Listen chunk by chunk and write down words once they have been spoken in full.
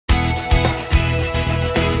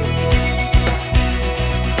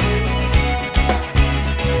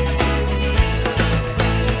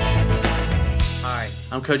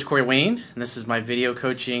Coach Corey Wayne, and this is my video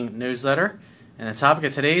coaching newsletter. And the topic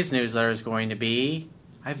of today's newsletter is going to be,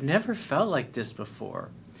 I've never felt like this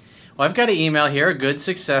before. Well, I've got an email here, a good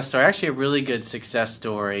success story, actually a really good success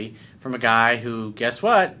story from a guy who, guess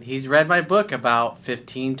what? He's read my book about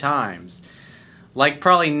 15 times. Like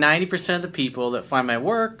probably 90% of the people that find my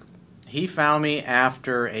work, he found me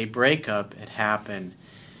after a breakup had happened.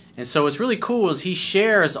 And so what's really cool is he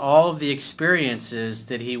shares all of the experiences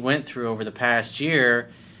that he went through over the past year,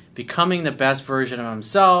 becoming the best version of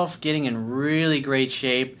himself, getting in really great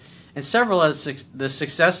shape, and several of the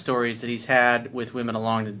success stories that he's had with women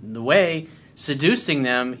along the way, seducing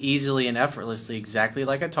them easily and effortlessly, exactly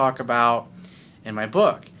like I talk about in my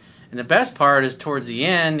book. And the best part is towards the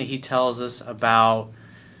end, he tells us about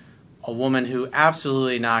a woman who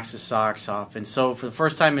absolutely knocks his socks off. And so for the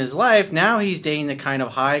first time in his life, now he's dating the kind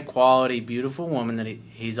of high-quality, beautiful woman that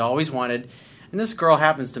he's always wanted. And this girl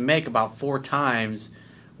happens to make about 4 times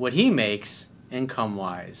what he makes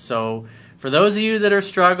income-wise. So for those of you that are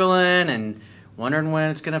struggling and wondering when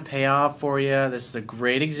it's going to pay off for you, this is a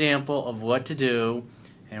great example of what to do.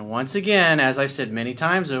 And once again, as I've said many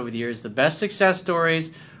times over the years, the best success stories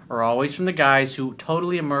are always from the guys who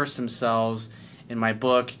totally immerse themselves in my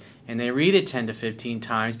book, and they read it 10 to 15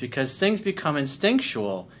 times because things become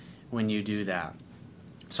instinctual when you do that.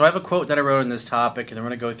 So I have a quote that I wrote on this topic, and I'm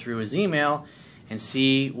going to go through his email and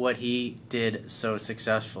see what he did so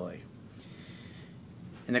successfully.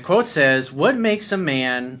 And the quote says, "What makes a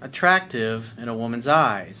man attractive in a woman's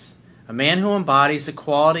eyes? A man who embodies the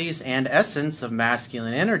qualities and essence of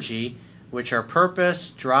masculine energy, which are purpose,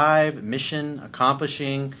 drive, mission,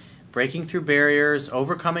 accomplishing, breaking through barriers,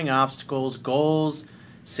 overcoming obstacles, goals,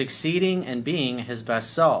 succeeding, and being his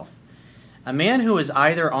best self. A man who is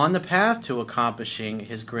either on the path to accomplishing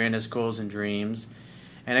his grandest goals and dreams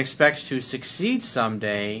and expects to succeed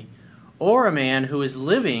someday, or a man who is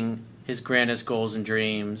living his grandest goals and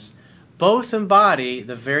dreams. Both embody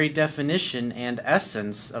the very definition and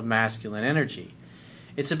essence of masculine energy.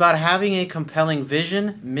 It's about having a compelling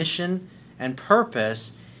vision, mission, and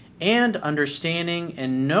purpose, and understanding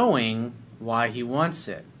and knowing why he wants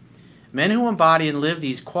it. Men who embody and live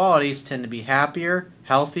these qualities tend to be happier,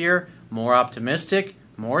 healthier, more optimistic,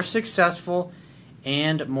 more successful,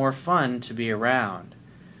 and more fun to be around.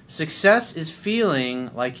 Success is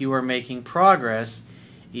feeling like you are making progress,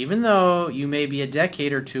 even though you may be a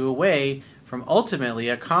decade or two away from ultimately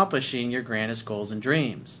accomplishing your grandest goals and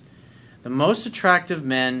dreams. The most attractive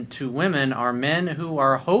men to women are men who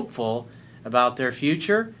are hopeful about their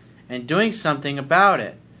future and doing something about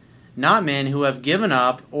it, not men who have given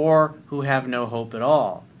up or who have no hope at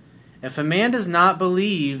all. If a man does not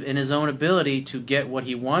believe in his own ability to get what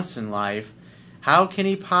he wants in life, how can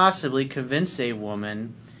he possibly convince a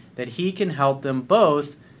woman that he can help them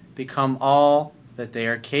both become all that they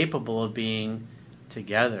are capable of being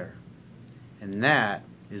together?" And that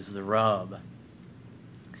is the rub.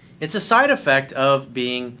 It's a side effect of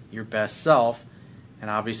being your best self,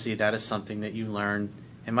 and obviously that is something that you learn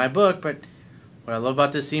in my book. But what I love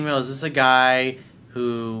about this email is this is a guy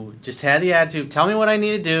who just had the attitude, tell me what I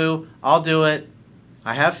need to do, I'll do it,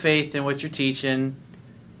 I have faith in what you're teaching,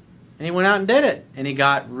 and he went out and did it, and he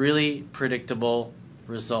got really predictable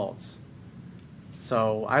results.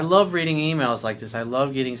 So I love reading emails like this. I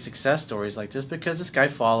love getting success stories like this because this guy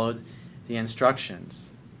followed the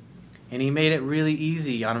instructions. And he made it really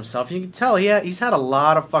easy on himself. You can tell he's had a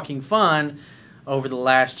lot of fucking fun over the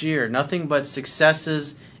last year. Nothing but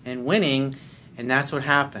successes and winning, and that's what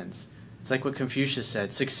happens. It's like what Confucius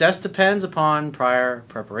said. Success depends upon prior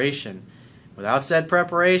preparation. Without said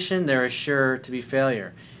preparation, there is sure to be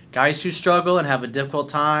failure. Guys who struggle and have a difficult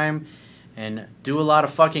time and do a lot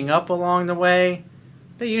of fucking up along the way,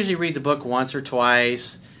 they usually read the book once or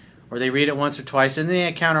twice, or they read it once or twice, and then they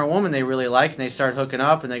encounter a woman they really like, and they start hooking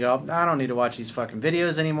up, and they go, I don't need to watch these fucking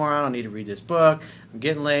videos anymore, I don't need to read this book, I'm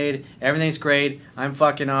getting laid, everything's great, I'm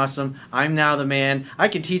fucking awesome, I'm now the man, I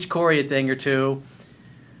can teach Corey a thing or two.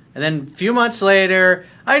 And then a few months later,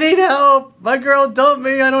 I need help, my girl dumped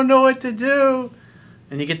me, I don't know what to do.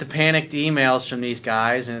 And you get the panicked emails from these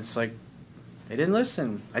guys, and it's like, they didn't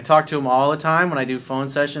listen. I talk to them all the time when I do phone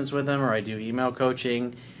sessions with them or I do email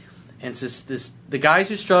coaching. And it's just the guys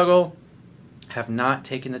who struggle have not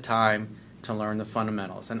taken the time to learn the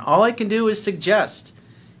fundamentals. And all I can do is suggest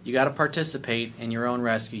you got to participate in your own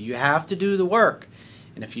rescue. You have to do the work.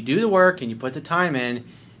 And if you do the work and you put the time in,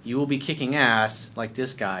 you will be kicking ass like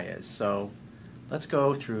this guy is. So let's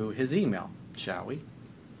go through his email, shall we?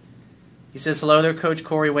 He says, hello there, Coach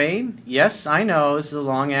Corey Wayne. Yes, I know, this is a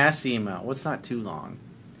long-ass email. Well, it's not too long.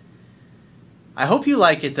 I hope you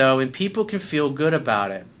like it though, and people can feel good about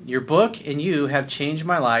it. Your book and you have changed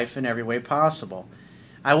my life in every way possible.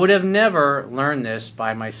 I would have never learned this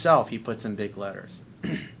by myself, he puts in big letters.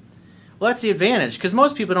 Well, that's the advantage, because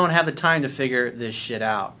most people don't have the time to figure this shit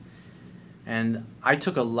out. And I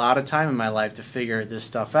took a lot of time in my life to figure this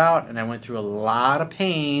stuff out, and I went through a lot of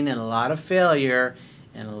pain and a lot of failure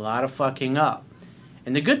and a lot of fucking up.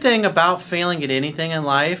 And the good thing about failing at anything in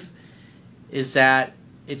life is that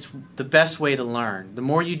it's the best way to learn. The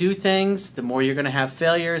more you do things, the more you're going to have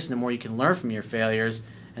failures, and the more you can learn from your failures,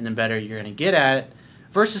 and the better you're going to get at it,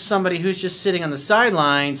 versus somebody who's just sitting on the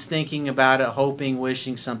sidelines thinking about it, hoping,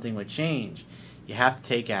 wishing something would change. You have to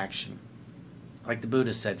take action. Like the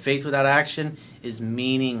Buddha said, faith without action is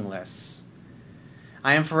meaningless.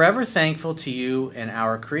 I am forever thankful to you and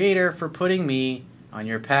our Creator for putting me on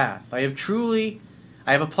your path. I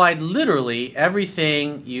have applied literally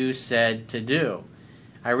everything you said to do.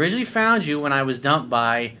 I originally found you when I was dumped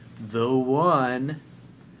by the one,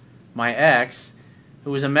 my ex,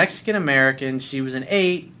 who was a Mexican American. She was an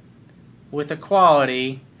 8 with a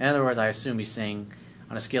quality. In other words, I assume he's saying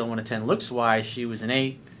on a scale of 1 to 10 looks wise, she was an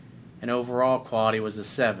 8, and overall quality was a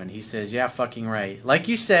 7. He says, yeah, fucking right. Like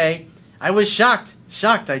you say, I was shocked,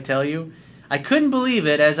 I tell you. I couldn't believe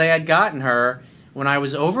it, as I had gotten her when I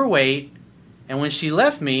was overweight, and when she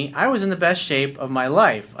left me, I was in the best shape of my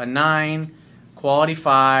life. A 9, quality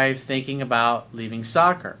 5, thinking about leaving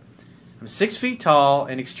soccer. I'm 6 feet tall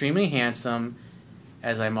and extremely handsome,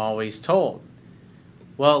 as I'm always told.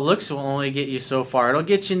 Well, looks will only get you so far. It'll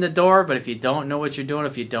get you in the door, but if you don't know what you're doing,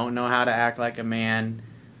 if you don't know how to act like a man,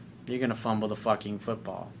 you're going to fumble the fucking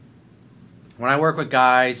football. When I work with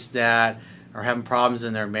guys that are having problems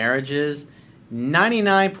in their marriages,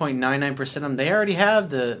 99.99% of them, they already have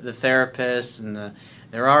the therapist, and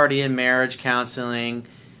they're already in marriage counseling.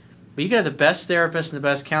 But you can have the best therapist and the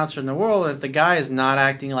best counselor in the world, and if the guy is not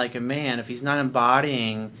acting like a man, if he's not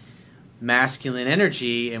embodying masculine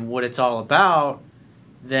energy and what it's all about,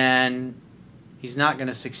 then he's not going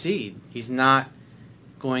to succeed. He's not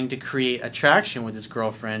going to create attraction with his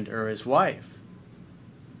girlfriend or his wife.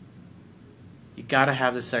 You got to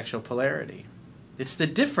have the sexual polarity. It's the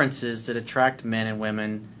differences that attract men and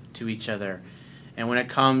women to each other. And when it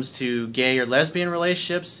comes to gay or lesbian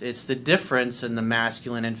relationships, it's the difference in the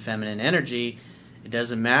masculine and feminine energy. It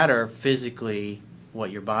doesn't matter physically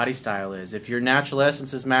what your body style is. If your natural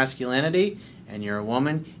essence is masculinity and you're a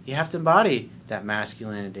woman, you have to embody that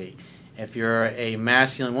masculinity. If you're a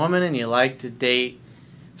masculine woman and you like to date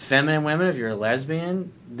feminine women, if you're a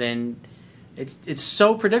lesbian, then it's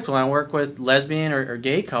so predictable. I work with lesbian or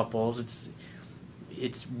gay couples.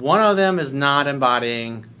 It's one of them is not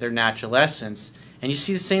embodying their natural essence, and you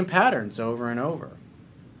see the same patterns over and over.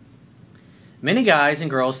 Many guys and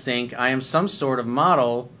girls think I am some sort of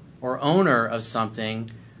model or owner of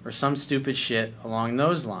something or some stupid shit along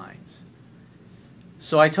those lines.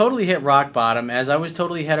 So I totally hit rock bottom, as I was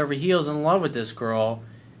totally head over heels in love with this girl,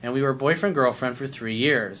 and we were boyfriend-girlfriend for 3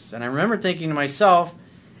 years. And I remember thinking to myself,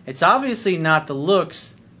 it's obviously not the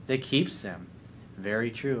looks that keeps them. Very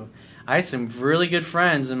true. I had some really good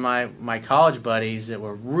friends and my college buddies that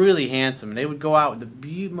were really handsome, and they would go out with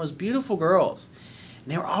the most beautiful girls,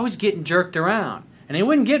 and they were always getting jerked around, and they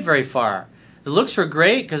wouldn't get very far. The looks were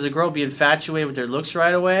great because the girl would be infatuated with their looks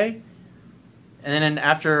right away. And then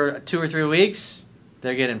after 2 or 3 weeks,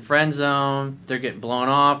 they're getting friend zoned, they're getting blown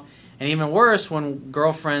off. And even worse, when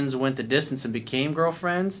girlfriends went the distance and became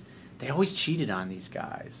girlfriends, they always cheated on these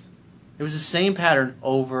guys. It was the same pattern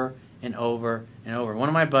over and over and over. One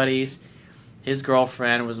of my buddies, his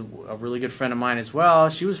girlfriend was a really good friend of mine as well.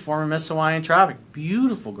 She was former Miss Hawaiian Tropic.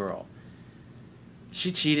 Beautiful girl.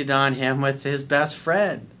 She cheated on him with his best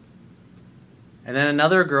friend. And then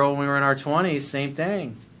another girl, when we were in our 20s, same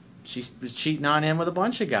thing. She was cheating on him with a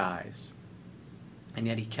bunch of guys. And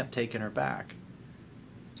yet he kept taking her back.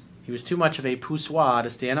 He was too much of a poussoir to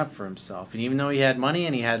stand up for himself. And even though he had money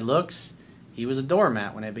and he had looks, he was a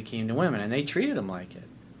doormat when it came to women. And they treated him like it.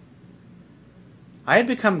 I had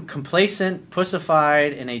become complacent,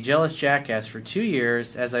 pussified, and a jealous jackass for 2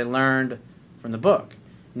 years, as I learned from the book.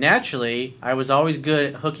 Naturally, I was always good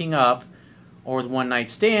at hooking up or with one-night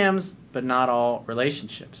stands, but not all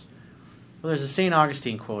relationships. Well, there's a St.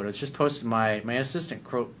 Augustine quote. It's just posted. My assistant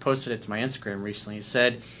posted it to my Instagram recently. It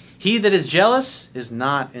said, "He that is jealous is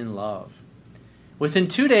not in love." Within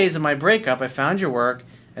 2 days of my breakup, I found your work,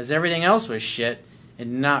 as everything else was shit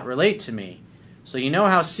and did not relate to me. So you know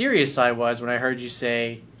how serious I was when I heard you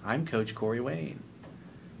say, "I'm Coach Corey Wayne."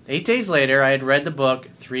 8 days later, I had read the book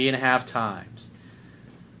 3.5 times.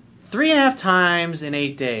 3.5 times in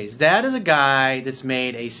 8 days. That is a guy that's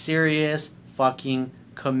made a serious fucking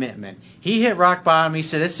commitment. He hit rock bottom. He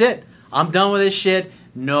said, that's it. I'm done with this shit.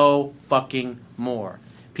 No fucking more.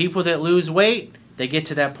 People that lose weight, they get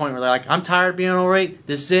to that point where they're like, I'm tired of being overweight.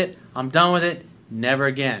 This is it. I'm done with it. Never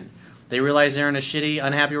again. They realize they're in a shitty,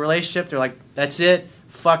 unhappy relationship. They're like, that's it.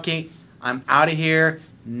 Fucking, I'm out of here.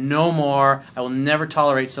 No more. I will never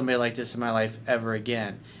tolerate somebody like this in my life ever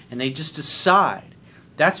again. And they just decide.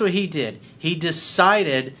 That's what he did. He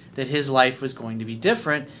decided that his life was going to be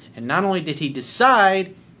different. And not only did he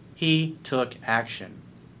decide, he took action.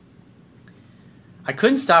 I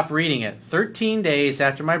couldn't stop reading it. 13 days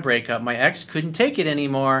after my breakup, my ex couldn't take it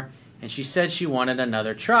anymore, and she said she wanted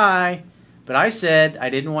another try. But I said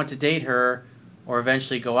I didn't want to date her or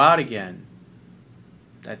eventually go out again.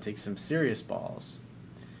 That takes some serious balls.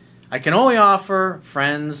 I can only offer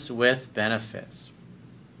friends with benefits.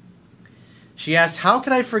 She asked, how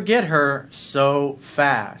could I forget her so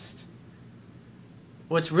fast?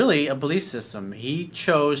 Well, it's really a belief system. He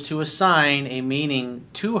chose to assign a meaning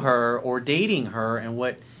to her or dating her and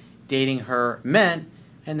what dating her meant,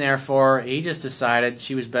 and therefore he just decided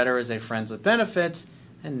she was better as a friends with benefits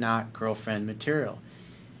and not girlfriend material.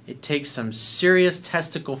 It takes some serious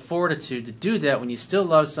testicle fortitude to do that when you still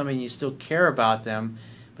love somebody and you still care about them,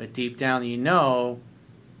 but deep down you know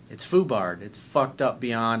it's foobarred. It's fucked up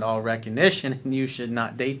beyond all recognition, and you should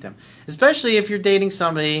not date them. Especially if you're dating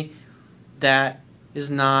somebody that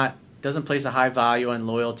doesn't place a high value on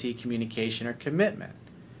loyalty, communication, or commitment.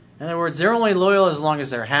 In other words, they're only loyal as long as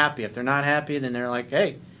they're happy. If they're not happy, then they're like,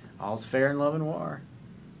 hey, all's fair in love and war.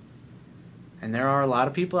 And there are a lot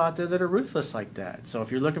of people out there that are ruthless like that. So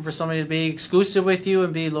if you're looking for somebody to be exclusive with you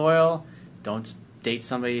and be loyal, don't date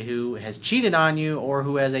somebody who has cheated on you or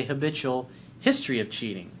who has a habitual history of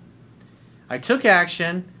cheating. I took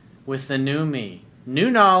action with the new me.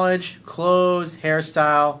 New knowledge, clothes,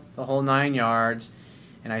 hairstyle, the whole 9 yards.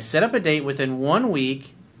 And I set up a date within 1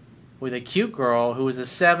 week with a cute girl who was a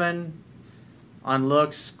 7 on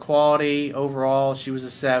looks, quality, overall. She was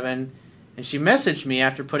a 7. And she messaged me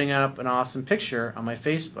after putting up an awesome picture on my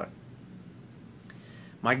Facebook.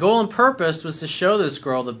 My goal and purpose was to show this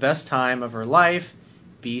girl the best time of her life,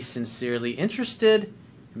 be sincerely interested,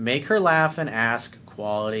 make her laugh, and ask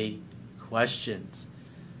quality questions.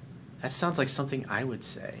 That sounds like something I would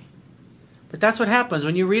say. But that's what happens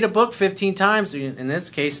when you read a book 15 times, in this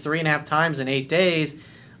case 3.5 times in 8 days,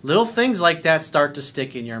 little things like that start to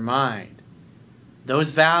stick in your mind.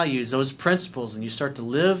 Those values, those principles, and you start to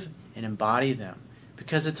live and embody them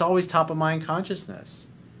because it's always top of mind consciousness.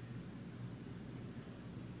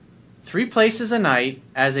 3 places a night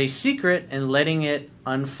as a secret, and letting it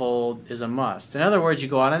unfold is a must. In other words, you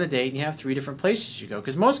go out on a date and you have 3 different places you go,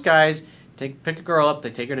 because most guys pick a girl up, they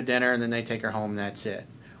take her to dinner, and then they take her home, and that's it.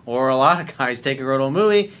 Or a lot of guys take a girl to a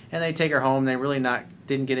movie and they take her home, and they really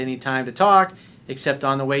didn't get any time to talk except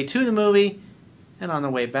on the way to the movie and on the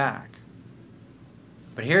way back.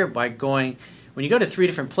 But here, when you go to 3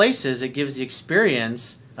 different places, it gives the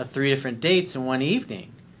experience of 3 different dates in one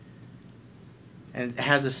evening. And it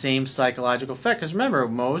has the same psychological effect. Because remember,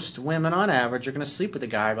 most women on average are going to sleep with a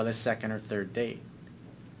guy by the 2nd or 3rd date.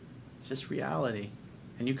 It's just reality.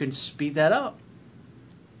 And you can speed that up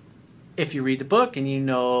if you read the book and you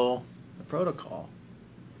know the protocol.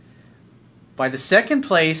 By the 2nd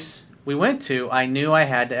place we went to, I knew I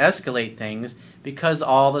had to escalate things because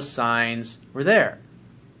all the signs were there.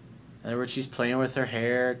 In other words, she's playing with her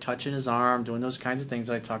hair, touching his arm, doing those kinds of things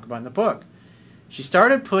that I talk about in the book. She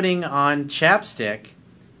started putting on chapstick,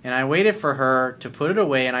 and I waited for her to put it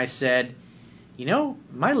away, and I said, you know,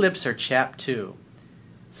 my lips are chapped too.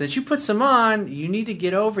 Since you put some on, you need to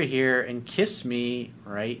get over here and kiss me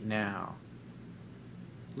right now.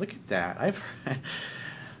 Look at that.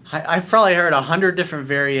 I've probably heard 100 different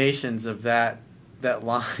variations of that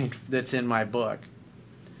line that's in my book.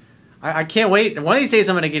 I can't wait. One of these days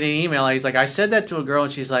I'm going to get an email. He's like, I said that to a girl,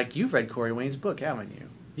 and she's like, you've read Corey Wayne's book, haven't you?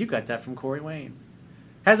 You got that from Corey Wayne.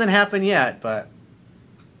 Hasn't happened yet, but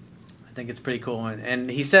I think it's pretty cool. And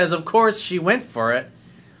he says, of course, she went for it.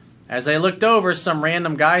 As I looked over, some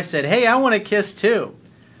random guy said, hey, I want a kiss too.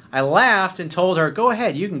 I laughed and told her, go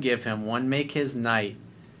ahead, you can give him one. Make his night.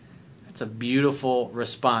 That's a beautiful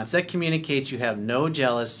response. That communicates you have no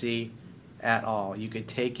jealousy at all. You could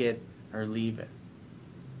take it or leave it.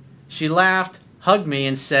 She laughed, hugged me,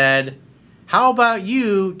 and said, how about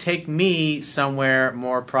you take me somewhere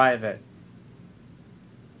more private?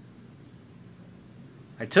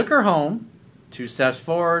 I took her home, 2 steps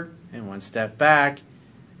forward and 1 step back,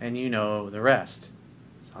 and you know the rest.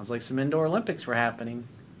 Sounds like some indoor Olympics were happening.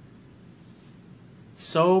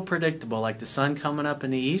 So predictable, like the sun coming up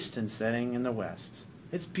in the east and setting in the west.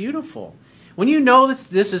 It's beautiful. When you know that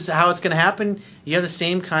this is how it's going to happen, you have the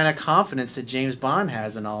same kind of confidence that James Bond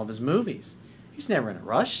has in all of his movies. He's never in a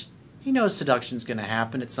rush. He knows seduction's going to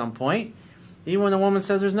happen at some point. Even when the woman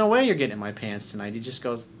says, there's no way you're getting in my pants tonight, he just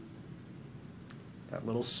goes, that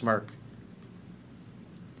little smirk.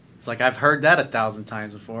 It's like, I've heard that 1,000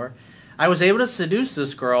 times before. I was able to seduce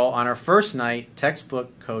this girl on our first night,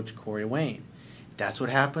 textbook coach Corey Wayne. That's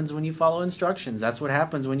what happens when you follow instructions. That's what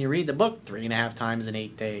happens when you read the book 3.5 times in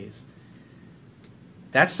 8 days.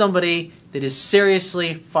 That's somebody that is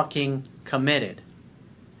seriously fucking committed.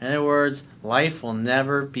 In other words, life will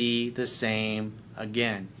never be the same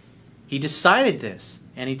again. He decided this,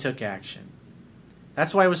 and he took action.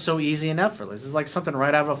 That's why it was so easy and effortless. It's like something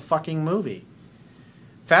right out of a fucking movie.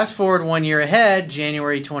 Fast forward 1 year ahead,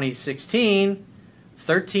 January 2016,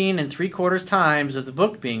 13 3/4 times of the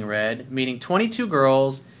book being read, meeting 22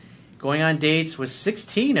 girls, going on dates with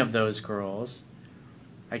 16 of those girls.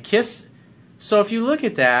 So if you look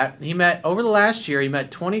at that, over the last year, he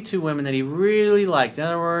met 22 women that he really liked. In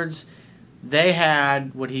other words, they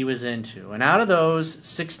had what he was into. And out of those,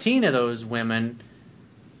 16 of those women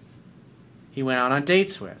he went out on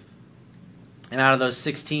dates with. And out of those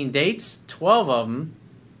 16 dates, 12 of them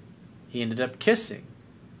he ended up kissing.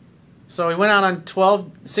 So he went out on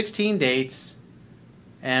 16 dates,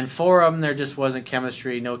 and 4 of them there just wasn't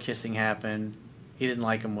chemistry, no kissing happened. He didn't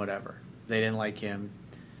like them, whatever. They didn't like him.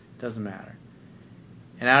 Doesn't matter.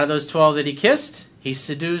 And out of those 12 that he kissed, he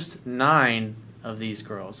seduced 9 of these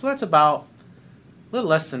girls. So that's about a little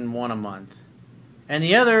less than 1 a month. And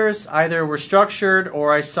the others either were structured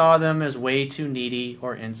or I saw them as way too needy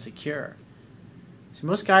or insecure. So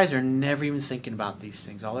most guys are never even thinking about these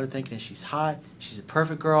things. All they're thinking is she's hot, she's a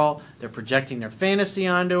perfect girl, they're projecting their fantasy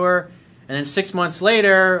onto her, and then 6 months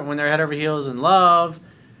later, when they're head over heels in love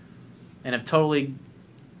and have totally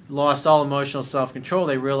lost all emotional self-control,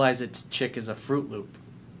 they realize that the chick is a Fruit Loop.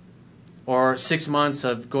 Or 6 months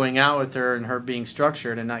of going out with her and her being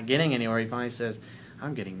structured and not getting anywhere, he finally says,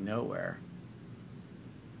 I'm getting nowhere.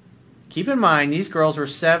 Keep in mind, these girls were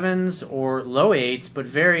 7s or low 8s, but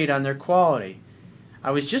varied on their quality. I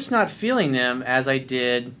was just not feeling them as I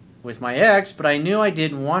did with my ex, but I knew I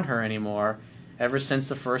didn't want her anymore ever since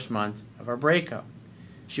the first month of our breakup.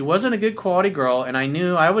 She wasn't a good quality girl, and I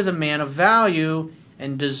knew I was a man of value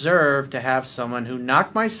and deserved to have someone who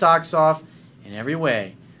knocked my socks off in every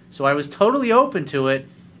way. So I was totally open to it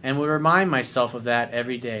and would remind myself of that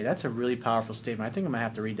every day. That's a really powerful statement. I think I'm going to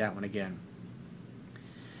have to read that one again.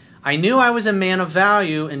 I knew I was a man of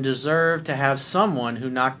value and deserved to have someone who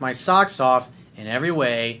knocked my socks off in every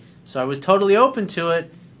way, so I was totally open to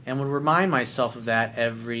it and would remind myself of that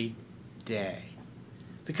every day.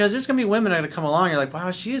 Because there's going to be women that are going to come along and you're like,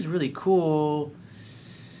 wow, she is really cool.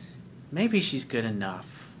 Maybe she's good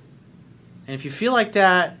enough. And if you feel like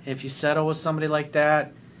that, if you settle with somebody like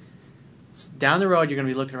that, down the road you're going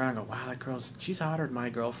to be looking around and go, wow, that girl's, she's hotter than my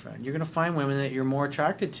girlfriend. You're going to find women that you're more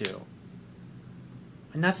attracted to.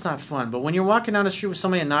 And that's not fun. But when you're walking down the street with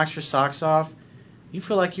somebody that knocks your socks off, you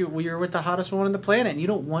feel like you're with the hottest woman on the planet and you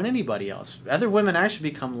don't want anybody else. Other women actually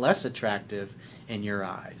become less attractive in your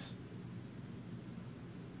eyes.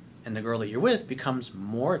 And the girl that you're with becomes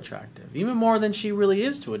more attractive, even more than she really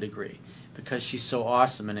is to a degree, because she's so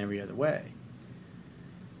awesome in every other way.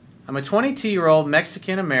 I'm a 22-year-old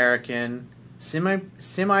Mexican-American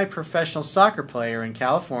semi-professional soccer player in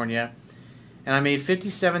California, and I made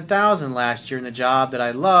 $57,000 last year in the job that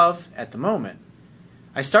I love at the moment.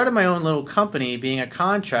 I started my own little company being a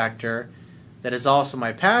contractor that is also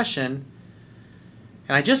my passion,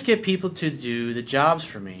 and I just get people to do the jobs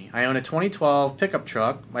for me. I own a 2012 pickup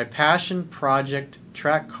truck, my passion project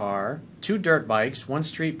track car, 2 dirt bikes, 1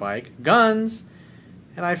 street bike, guns,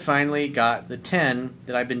 and I finally got the 10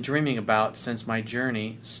 that I've been dreaming about since my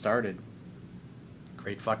journey started.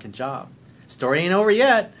 Great fucking job. Story ain't over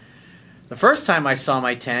yet. The first time I saw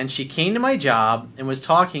my 10, she came to my job and was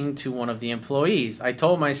talking to one of the employees. I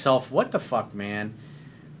told myself, what the fuck, man?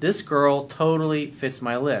 This girl totally fits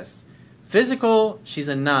my list. Physical, she's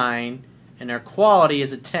a 9, and her quality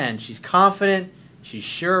is a 10. She's confident, she's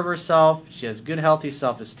sure of herself, she has good, healthy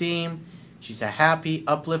self-esteem, she's a happy,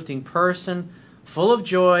 uplifting person, full of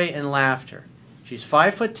joy and laughter. She's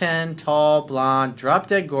 5'10", tall, blonde,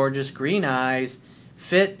 drop-dead gorgeous, green eyes,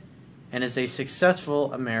 fit, and is a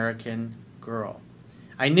successful American girl.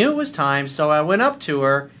 I knew it was time, so I went up to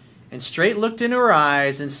her and straight looked into her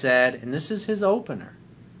eyes and said, and this is his opener,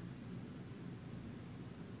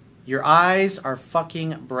 your eyes are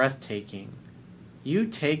fucking breathtaking. You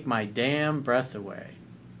take my damn breath away.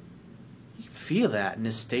 You can feel that in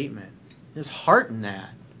his statement. There's heart in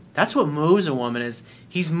that. That's what moves a woman is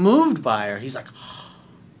he's moved by her. He's like, oh.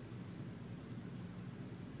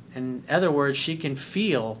 In other words, she can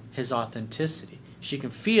feel his authenticity. She can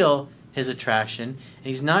feel his attraction, and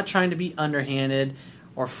he's not trying to be underhanded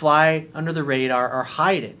or fly under the radar or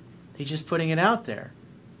hide it. He's just putting it out there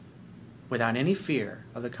without any fear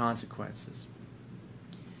of the consequences.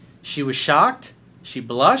 She was shocked, she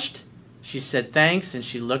blushed, she said thanks, and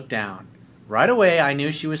she looked down. Right away, I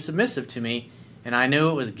knew she was submissive to me, and I knew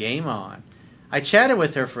it was game on. I chatted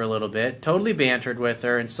with her for a little bit, totally bantered with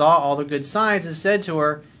her, and saw all the good signs and said to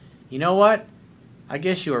her, "You know what? I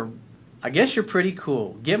guess you're pretty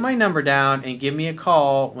cool. Get my number down and give me a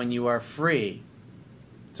call when you are free."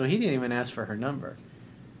 So he didn't even ask for her number.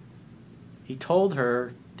 He told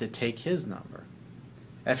her to take his number.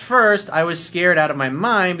 At first, I was scared out of my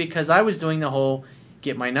mind because I was doing the whole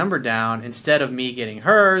get my number down instead of me getting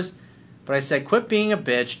hers, but I said, quit being a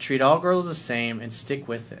bitch, treat all girls the same, and stick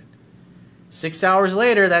with it. 6 hours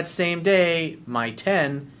later, that same day, my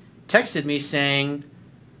 10 texted me saying,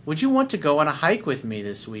 "Would you want to go on a hike with me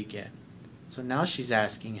this weekend?" So now she's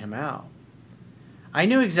asking him out. I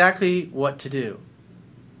knew exactly what to do.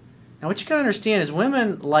 Now what you got to understand is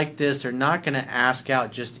women like this are not going to ask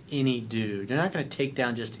out just any dude. They're not going to take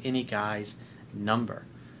down just any guy's number.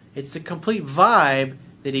 It's the complete vibe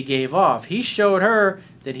that he gave off. He showed her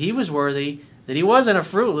that he was worthy, that he wasn't a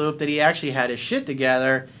Fruit Loop, that he actually had his shit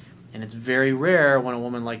together, and it's very rare when a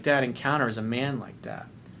woman like that encounters a man like that.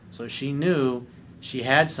 So she knew she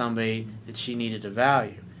had somebody that she needed to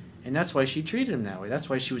value. And that's why she treated him that way. That's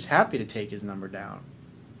why she was happy to take his number down.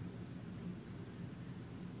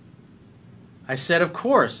 I said, of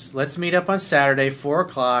course, let's meet up on Saturday, 4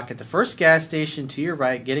 o'clock, at the first gas station to your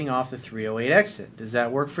right, getting off the 308 exit. Does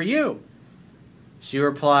that work for you? She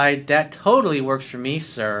replied, that totally works for me,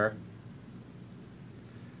 sir.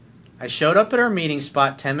 I showed up at her meeting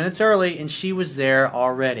spot 10 minutes early, and she was there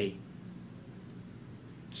already.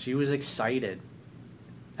 She was excited.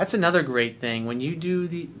 That's another great thing. When you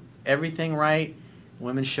do everything right,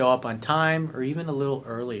 women show up on time or even a little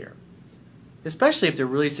earlier. Especially if they're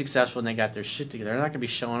really successful and they got their shit together. They're not going to be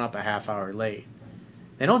showing up a half hour late.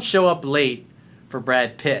 They don't show up late for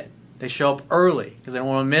Brad Pitt. They show up early because they don't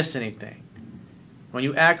want to miss anything. When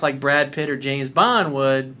you act like Brad Pitt or James Bond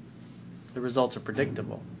would, the results are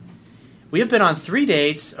predictable. We have been on 3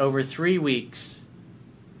 dates over 3 weeks.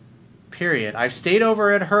 Period. I've stayed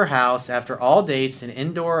over at her house after all dates, and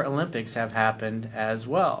indoor Olympics have happened as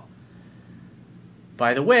well.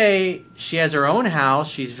 By the way, she has her own house,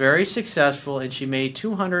 she's very successful, and she made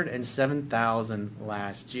 $207,000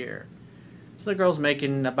 last year. So the girl's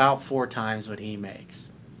making about 4 times what he makes.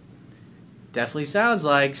 Definitely sounds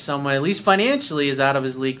like someone, at least financially, is out of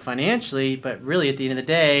his league financially, but really at the end of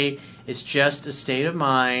the day, it's just a state of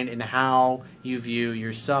mind and how you view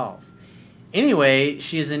yourself. Anyway,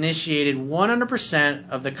 she has initiated 100%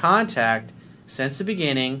 of the contact since the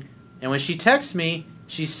beginning, and when she texts me,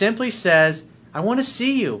 she simply says, I want to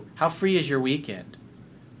see you. How free is your weekend?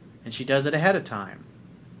 And she does it ahead of time.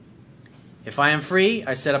 If I am free,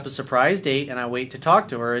 I set up a surprise date and I wait to talk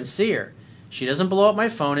to her and see her. She doesn't blow up my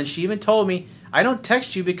phone, and she even told me, I don't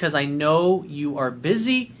text you because I know you are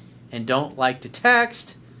busy and don't like to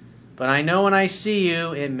text, but I know when I see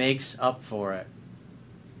you, it makes up for it.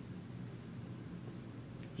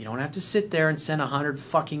 You don't have to sit there and send 100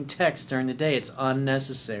 fucking texts during the day. It's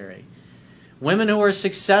unnecessary. Women who are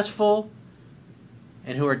successful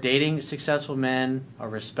and who are dating successful men are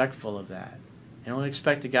respectful of that. They don't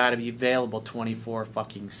expect a guy to be available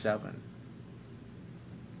 24-7.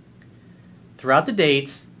 Throughout the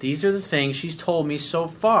dates, these are the things she's told me so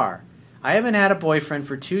far. I haven't had a boyfriend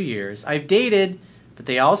for 2 years. I've dated, but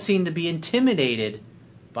they all seem to be intimidated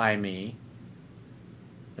by me.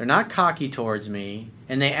 They're not cocky towards me,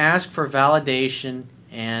 and they ask for validation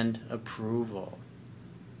and approval.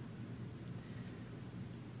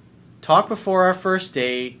 Talk before our first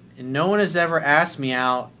date, and no one has ever asked me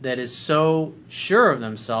out that is so sure of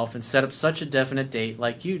themselves and set up such a definite date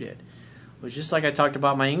like you did. It was just like I talked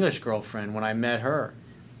about my English girlfriend when I met her.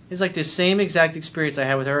 It's like the same exact experience I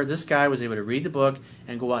had with her. This guy was able to read the book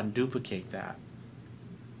and go out and duplicate that.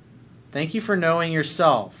 Thank you for knowing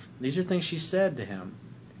yourself. These are things she said to him.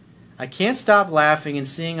 I can't stop laughing and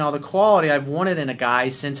seeing all the quality I've wanted in a guy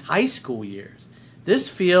since high school years. This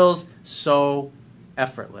feels so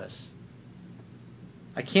effortless.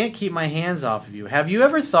 I can't keep my hands off of you. Have you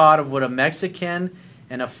ever thought of what a Mexican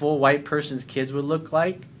and a full white person's kids would look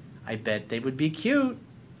like? I bet they would be cute.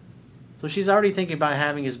 So she's already thinking about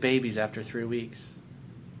having his babies after 3 weeks.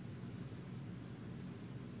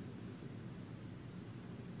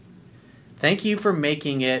 Thank you for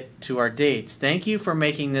making it to our dates. Thank you for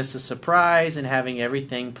making this a surprise and having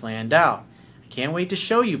everything planned out. I can't wait to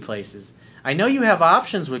show you places. I know you have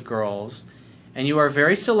options with girls, and you are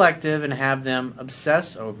very selective and have them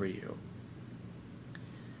obsess over you.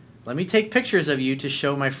 Let me take pictures of you to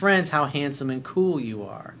show my friends how handsome and cool you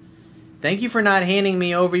are. Thank you for not handing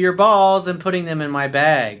me over your balls and putting them in my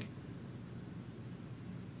bag.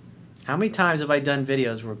 How many times have I done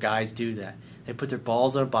videos where guys do that? They put their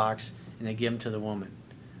balls in a box and they give them to the woman.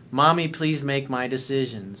 Mommy, please make my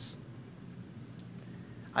decisions.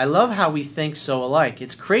 I love how we think so alike.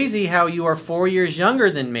 It's crazy how you are 4 years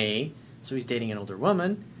younger than me, so he's dating an older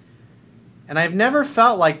woman, and I've never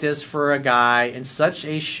felt like this for a guy in such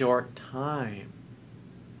a short time.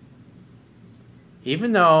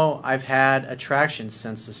 Even though I've had attraction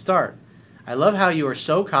since the start. I love how you are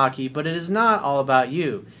so cocky, but it is not all about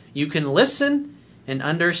you. You can listen and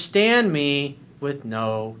understand me with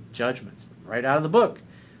no judgments. Right out of the book.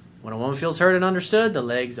 When a woman feels heard and understood, the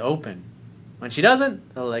legs open. When she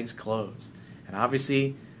doesn't, the legs close. And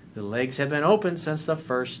obviously, the legs have been open since the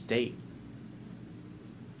first date.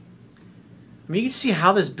 I mean, you can see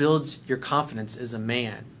how this builds your confidence as a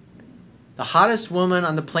man. The hottest woman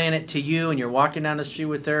on the planet to you, and you're walking down the street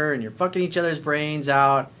with her, and you're fucking each other's brains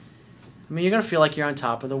out. I mean, you're going to feel like you're on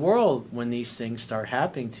top of the world when these things start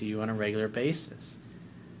happening to you on a regular basis.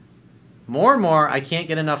 More and more, I can't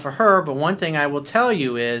get enough of her, but one thing I will tell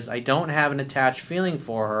you is I don't have an attached feeling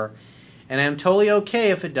for her, and I am totally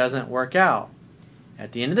okay if it doesn't work out.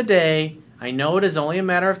 At the end of the day, I know it is only a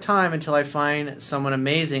matter of time until I find someone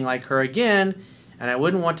amazing like her again, and I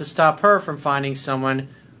wouldn't want to stop her from finding someone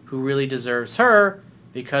who really deserves her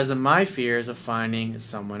because of my fears of finding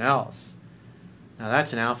someone else. Now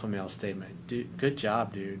that's an alpha male statement. Dude, good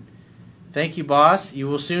job, dude. Thank you, boss. You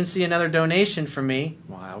will soon see another donation from me.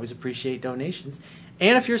 Well, I always appreciate donations.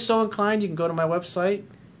 And if you're so inclined, you can go to my website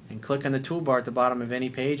and click on the toolbar at the bottom of any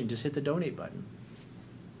page and just hit the donate button.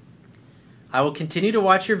 I will continue to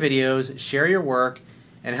watch your videos, share your work,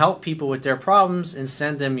 and help people with their problems and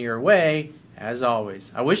send them your way, as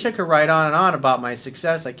always. I wish I could write on and on about my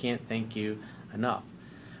success. I can't thank you enough.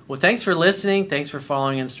 Well, thanks for listening, thanks for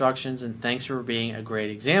following instructions, and thanks for being a great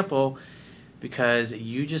example, because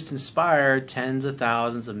you just inspired tens of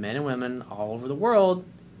thousands of men and women all over the world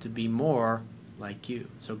to be more like you.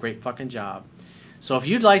 So great fucking job. So if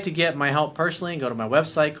you'd like to get my help personally, go to my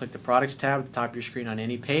website, click the products tab at the top of your screen on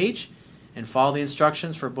any page, and follow the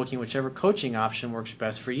instructions for booking whichever coaching option works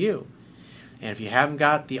best for you. And if you haven't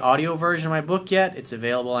got the audio version of my book yet, it's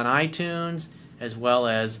available on iTunes as well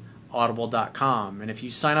as audible.com. And if you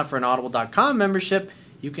sign up for an audible.com membership,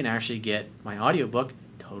 you can actually get my audiobook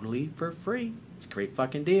totally for free. It's a great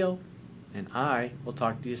fucking deal. And I will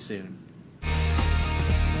talk to you soon.